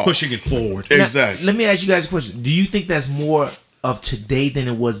involved, pushing it forward. Exactly. Now, let me ask you guys a question. Do you think that's more of today than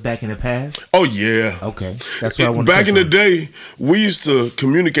it was back in the past? Oh yeah. Okay, that's what I want. Back in the day, we used to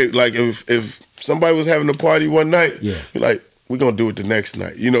communicate. Like if somebody was having a party one night, we're like, we're gonna do it the next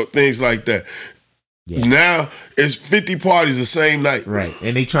night. Things like that. Yeah. Now it's 50 parties the same night. Right,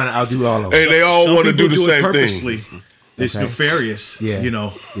 and they trying to outdo all of them. And they all want to do the same purposely. thing. It's nefarious, Yeah.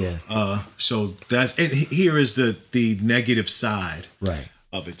 So that's, and here is the negative side,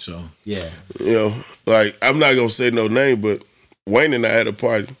 of it. So like I'm not gonna say no name, but Wayne and I had a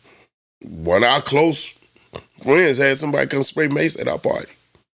party. One of our close friends had somebody come spray mace at our party.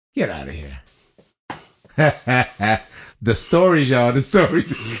 Get out of here. The stories, y'all. The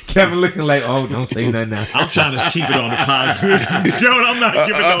stories. Kevin looking like, oh, don't say nothing now. I'm trying to keep it on the positive. I'm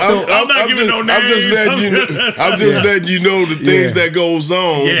not giving no names. I'm just letting you know the things that goes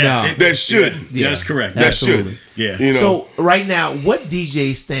on that shouldn't. Yeah, that's correct. That shouldn't. Yeah. You know? So right now, what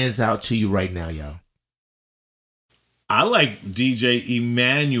DJ stands out to you right now, y'all? I like DJ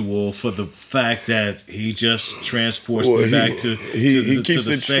Emmanuel for the fact that he just transports me back to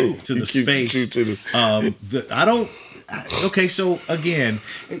the space. I don't. Okay, so again,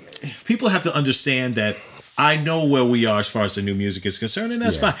 people have to understand that I know where we are as far as the new music is concerned, and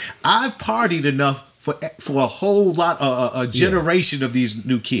that's fine. I've partied enough for a whole lot, a generation of these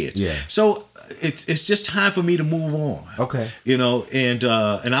new kids. Yeah. So it's just time for me to move on. Okay. You know, and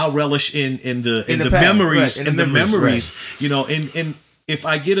I'll relish in the memories, right, in the memories. Right. You know, and if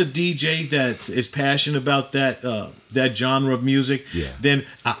I get a DJ that is passionate about that genre of music, then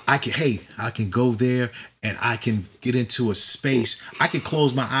I can go there and I can get into a space. I can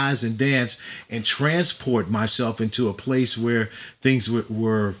close my eyes and dance and transport myself into a place where things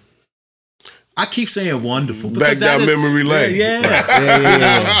were I keep saying wonderful. Back down memory lane. Yeah.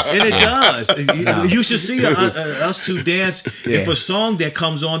 And it does. You should see us two dance if a song that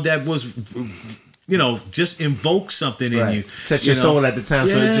comes on that was, just invokes something in you. Touch your soul at the time,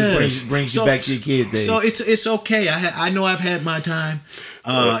 so it just brings you back to your kids' days. So it's okay. I know I've had my time.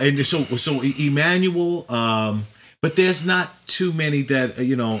 And so Emmanuel, but there's not too many that,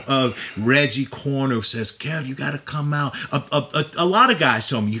 Reggie Corner says, Kev, you got to come out. A lot of guys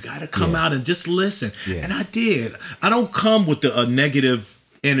told me, you got to come out and just listen. Yeah. And I did. I don't come with a negative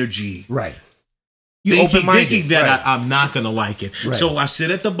energy. Right. Thinking that I'm not going to like it. Right. So I sit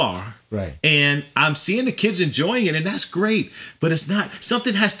at the bar. Right. And I'm seeing the kids enjoying it, and that's great. But it's not,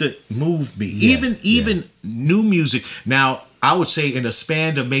 something has to move me. Yeah. Even new music. Now, I would say in a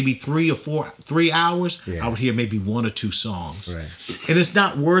span of maybe 3 hours, I would hear maybe 1 or 2 songs. Right. And it's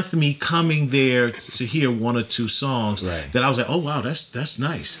not worth me coming there to hear 1 or 2 songs that I was like, oh wow, that's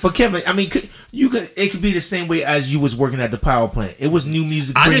nice. But Kevin, I mean, it could be the same way as you was working at the power plant. It was new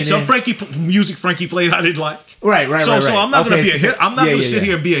music. I did some Frankie played I didn't like. Right. So I'm not going to be I'm not going to sit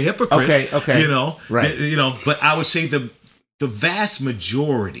here and be a hypocrite. Okay. But I would say the vast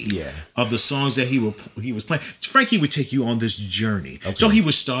majority of the songs that he was playing, Frankie would take you on this journey. Okay. So he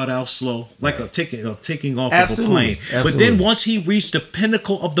would start out slow, like taking off of a plane. Absolutely. But then once he reached the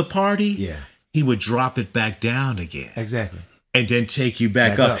pinnacle of the party, he would drop it back down again. Exactly. And then take you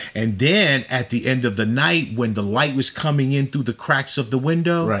back up. And then at the end of the night, when the light was coming in through the cracks of the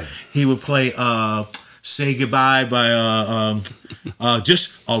window, he would play Say Goodbye by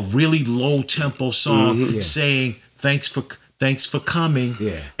just a really low tempo song saying thanks for coming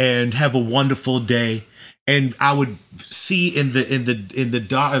and have a wonderful day. And I would see in the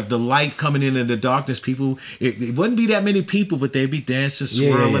dark, the light coming in the darkness, people, it wouldn't be that many people, but they'd be dancing,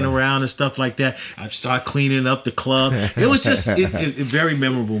 swirling around and stuff like that. I'd start cleaning up the club. It was just very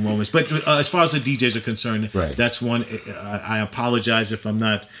memorable moments. But as far as the DJs are concerned, that's one. I apologize if I'm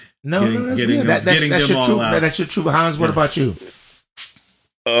not getting them all out. That's your truth. Hans, what about you?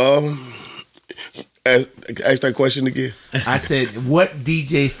 Ask that question again. I said, what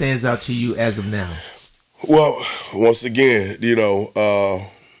DJ stands out to you as of now? Well, once again,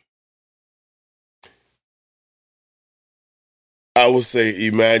 I would say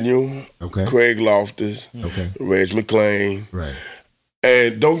Emmanuel, Craig Loftus, Reg McClain. Right.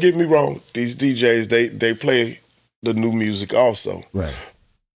 And don't get me wrong, these DJs, they play the new music also. Right.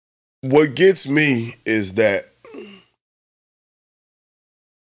 What gets me is that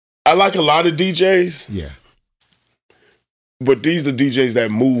I like a lot of DJs. Yeah. But these are the DJs that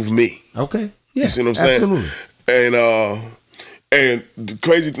move me. Okay. Yeah. You see what I'm saying? Absolutely. And the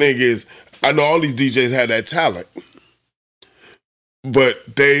crazy thing is, I know all these DJs have that talent.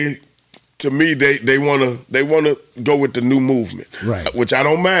 But they wanna go with the new movement. Right. Which I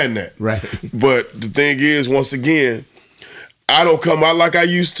don't mind that. Right. But the thing is, once again, I don't come out like I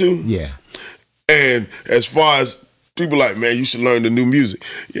used to. Yeah. And as far as people like, man, you should learn the new music.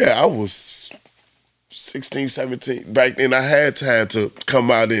 Yeah, I was 16, 17. Back then, I had time to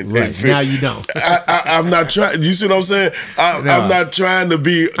come out and fit. Now you don't. I'm not trying. You see what I'm saying? I'm not trying to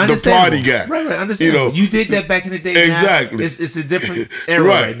be the party guy. Right. Understand. You did that back in the day. Exactly. Now it's a different era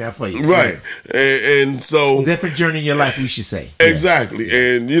right now for you. Right. And so different journey in your life, we should say. Exactly.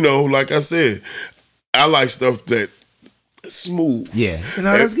 Yeah. And like I said, I like stuff that smooth. Yeah.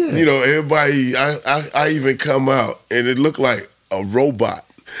 That's good. Everybody. I even come out and it looked like a robot.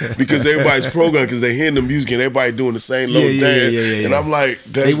 Because everybody's programmed because they're hearing the music and everybody doing the same little dance. Yeah. And I'm like,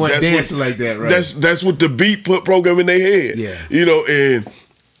 they want dancing like that, right? That's what the beat put program in their head. Yeah. And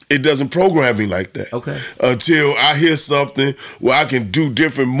it doesn't program me like that. Okay. Until I hear something where I can do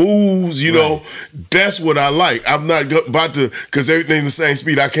different moves, you know, that's what I like. I'm not about to, because everything's the same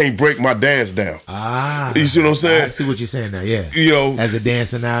speed, I can't break my dance down. You see what I'm saying? I see what you're saying now, yeah. You know, as a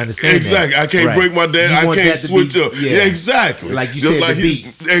dancer now, I understand exactly. that. I can't break my dance. I can't switch up. Yeah, exactly. Like you just said, like the beat.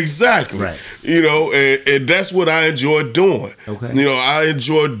 Exactly. Right. You know, and that's what I enjoy doing. Okay. You know, I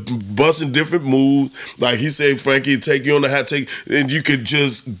enjoy busting different moves. Like he said, Frankie, take you on the hot take, and you could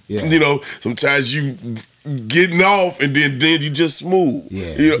just, you know, sometimes you getting off, and then you just smooth.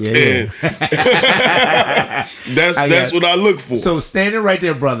 Yeah. You know, and that's what I look for. So standing right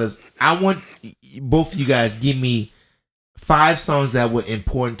there, brothers, I want both of you guys give me 5 songs that were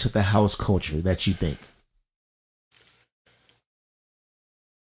important to the house culture that you think.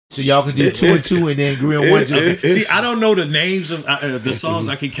 So y'all can do 2 and 2 and then agree on one. See, I don't know the names of the songs.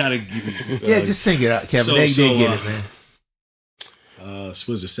 I can kind of yeah, just sing it out, Kevin. They get it, man.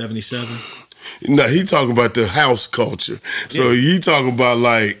 Was it 77? No, he talking about the house culture. So he talking about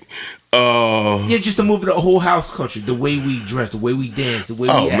like just to move the whole house culture, the way we dress, the way we dance, the way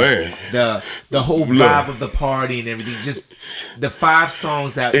we act, the whole vibe of the party and everything. Just the 5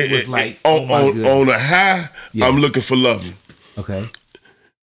 songs that was like on a high. I'm looking for loving. Okay.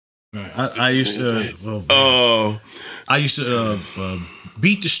 I used to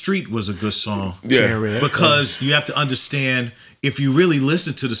Beat the Street was a good song. Yeah. Because you have to understand, if you really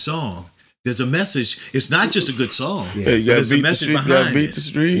listen to the song, there's a message. It's not just a good song. There's a message behind Beat the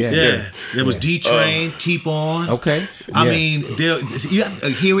Street. Yeah. There was D-Train, Keep On. Okay. I mean, here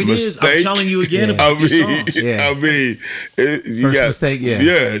it is. I'm telling you again about these songs. I mean, you First got Mistake,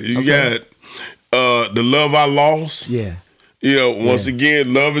 you got The Love I Lost. Yeah. You know, once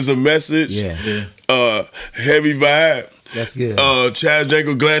again, love is a message. Yeah. Heavy vibe. That's good. Chaz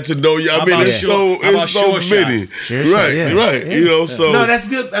Janko, glad to know you. I mean, it's so many. Right. You know, so no, that's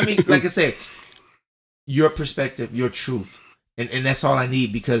good. I mean, like I said, your perspective, your truth, and that's all I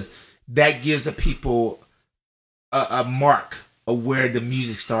need, because that gives the people a mark of where the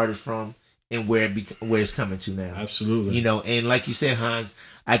music started from and where it's coming to now. Absolutely. You know, and like you said, Hans,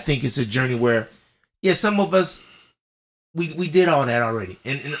 I think it's a journey where, some of us. We did all that already,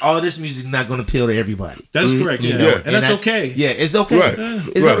 and all this music is not going to appeal to everybody. That is correct, and that's okay. Yeah, it's okay. Right.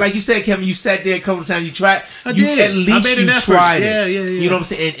 It's like you said, Kevin. You sat there a couple of times. You tried. I did. At least I made an effort. tried it. Yeah. You know what I'm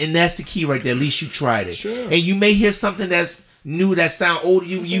saying? And that's the key right there. At least you tried it. Sure. And you may hear something that's new, that sound old.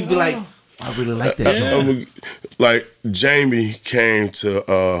 You be like, I really like that. Joint. Like Jamie came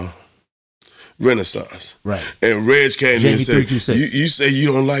to Renaissance, right? And Reg came to me and said, "You say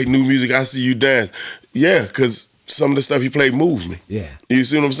you don't like new music. I see you dance." Yeah, because some of the stuff he played moved me. Yeah. You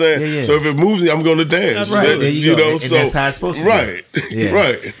see what I'm saying? Yeah. So if it moves me, I'm going to dance. That's right. There you go. know, and so that's how it's supposed to be. Right. Yeah.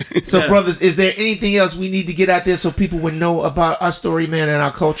 Right. So, brothers, is there anything else we need to get out there so people would know about our story, man, and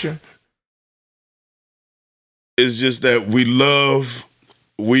our culture? It's just that we love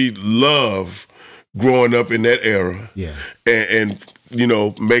growing up in that era. Yeah. And you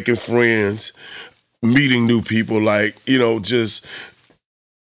know, making friends, meeting new people, like, you know, just...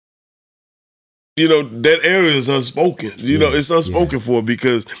 You know, that area is unspoken. You know, it's unspoken for,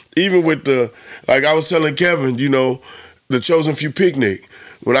 because even with like I was telling Kevin, you know, the Chosen Few picnic,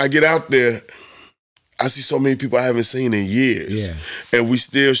 when I get out there, I see so many people I haven't seen in years. Yeah. And we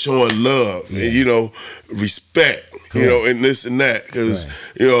still showing love and, you know, respect, you know, and this and that. Because,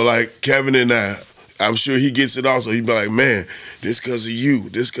 you know, like Kevin and I'm sure he gets it also. He'd be like, man, this because of you.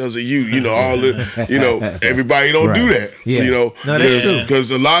 You know, all the, you know, everybody don't do that. Yeah. You know,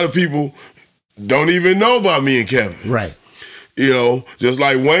 because a lot of people don't even know about me and Kevin. Right. You know, just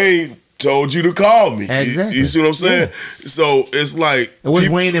like Wayne told you to call me. Exactly. You see what I'm saying? Yeah. So it's like it was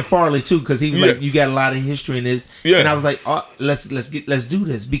Wayne and Farley too, because he was like, you got a lot of history in this. Yeah. And I was like, let's do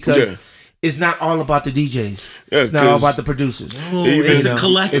this, because it's not all about the DJs. It's not all about the producers. It's a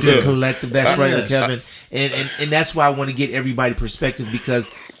collective. It's a collective. That's right, Kevin. And that's why I want to get everybody perspective,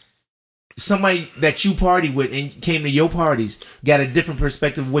 because somebody that you party with and came to your parties got a different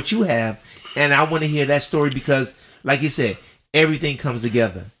perspective of what you have. And I want to hear that story, because, like you said, everything comes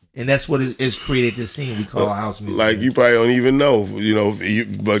together. And that's what is created this scene we call house music. Like, you probably don't even know, you know,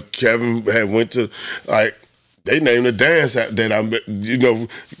 but Kevin had went to, like, they named a dance that I'm, you know,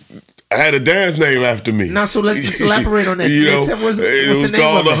 I had a dance name after me. Now, so let's just elaborate on that. You know, what's it was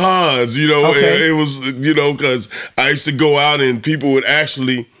called the Hans, you know, it was, you know, because I used to go out and people would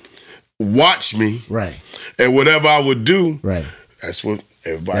actually watch me. Right. And whatever I would do, right, that's what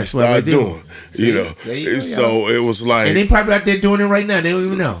everybody That's what started they do. doing. See, You know, there you go, so it was like, and they probably out there doing it right now. They don't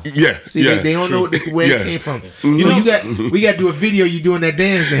even know. yeah, See, yeah, they don't know where it came from. Mm-hmm. So we got to do a video you doing that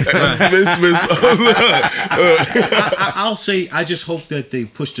dance then. I'll say I just hope that they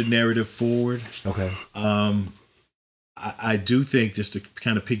push the narrative forward. Okay. I do think, just to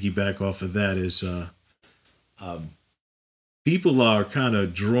kind of piggyback off of that, is people are kind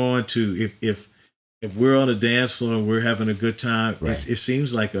of drawn to, if we're on a dance floor and we're having a good time, right. it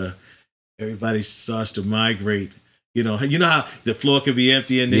seems like everybody starts to migrate. You know how the floor can be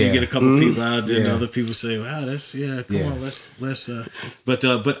empty and then you get a couple people out there and other people say, "Wow, that's come on, let's."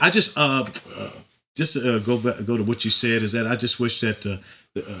 But I just go to what you said, is that I just wish that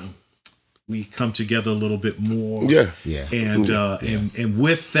we come together a little bit more. Yeah. And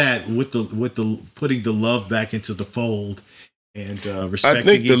with that, with the putting the love back into the fold, and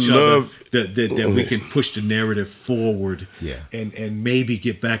respecting each other, that we can push the narrative forward, and maybe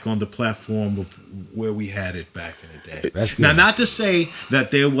get back on the platform of where we had it back in the day. That's good. Now, not to say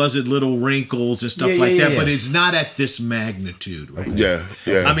that there wasn't little wrinkles and stuff that, but it's not at this magnitude, right? Yeah.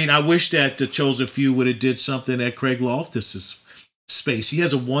 I mean, I wish that the Chosen Few would have did something at Craig Loftus's space. He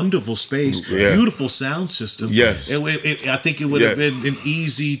has a wonderful space, beautiful sound system. Yes. I think it would have been an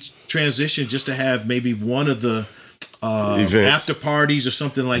easy transition just to have maybe one of the after parties or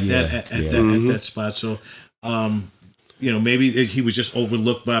something like that at that spot. So, maybe he was just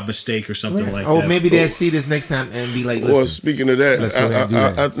overlooked by mistake or something like that. Oh, maybe they'll see this next time and be like, listen. Well, speaking of that,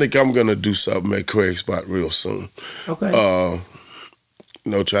 I think I'm going to do something at Craig's spot real soon. Okay.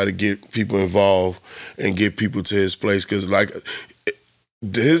 Try to get people involved and get people to his place, because like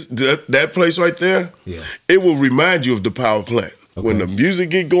that place right there, it will remind you of the power plant. Okay. When the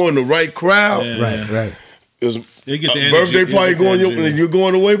music get going, the right crowd, right. There's They get the a birthday party going, you're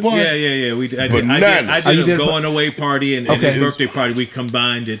going away party? Yeah. I did a going away party and his birthday party. We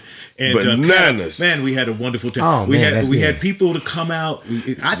combined it. And bananas. Man, we had a wonderful time. Oh, we had people to come out.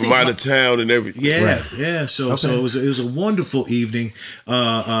 From out of town and everything. Yeah. So it was a wonderful evening.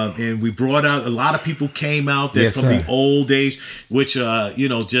 And we brought out, a lot of people came out there from the old days, which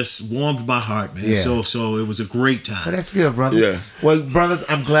just warmed my heart, man. Yeah. So it was a great time. Well, that's good, brother. Yeah. Well, brothers,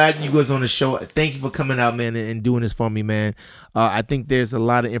 I'm glad you guys on the show. Thank you for coming out, man, and doing this for me, man. I think there's a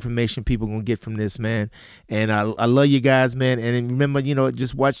lot of information people gonna get from this, man. And I love you guys, man. And remember,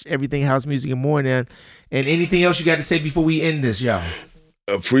 just watch everything house music and more, man. And anything else you got to say before we end this, y'all?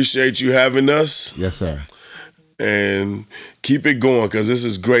 Appreciate you having us. Yes, sir. And keep it going, because this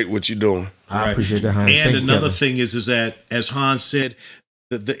is great what you're doing. I appreciate that, Hans. And another thing is that, as Hans said,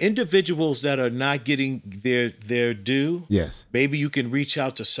 the individuals that are not getting their due, maybe you can reach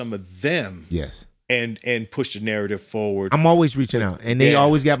out to some of them. Yes. And push the narrative forward. I'm always reaching out, and they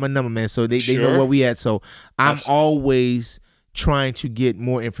always got my number, man. So they know where we at. So I'm always trying to get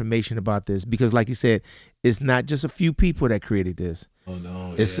more information about this, because, like you said, it's not just a few people that created this. Oh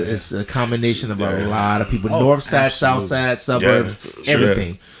no, it's a combination of a lot of people, north side, south side, suburbs,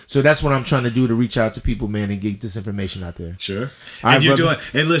 everything. So that's what I'm trying to do, to reach out to people, man, and get this information out there. Sure. And you're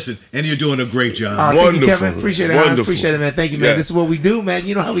doing a great job. Wonderful. Thank you, Kevin. Appreciate it. I appreciate it, man. Thank you, man. Yeah. This is what we do, man.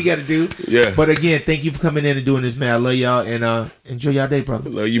 You know how we got to do. Yeah. But again, thank you for coming in and doing this, man. I love y'all, and enjoy y'all day, brother.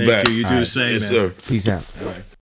 Love you Thank back. you. You do the same, Yes, man. sir. Peace out. All right.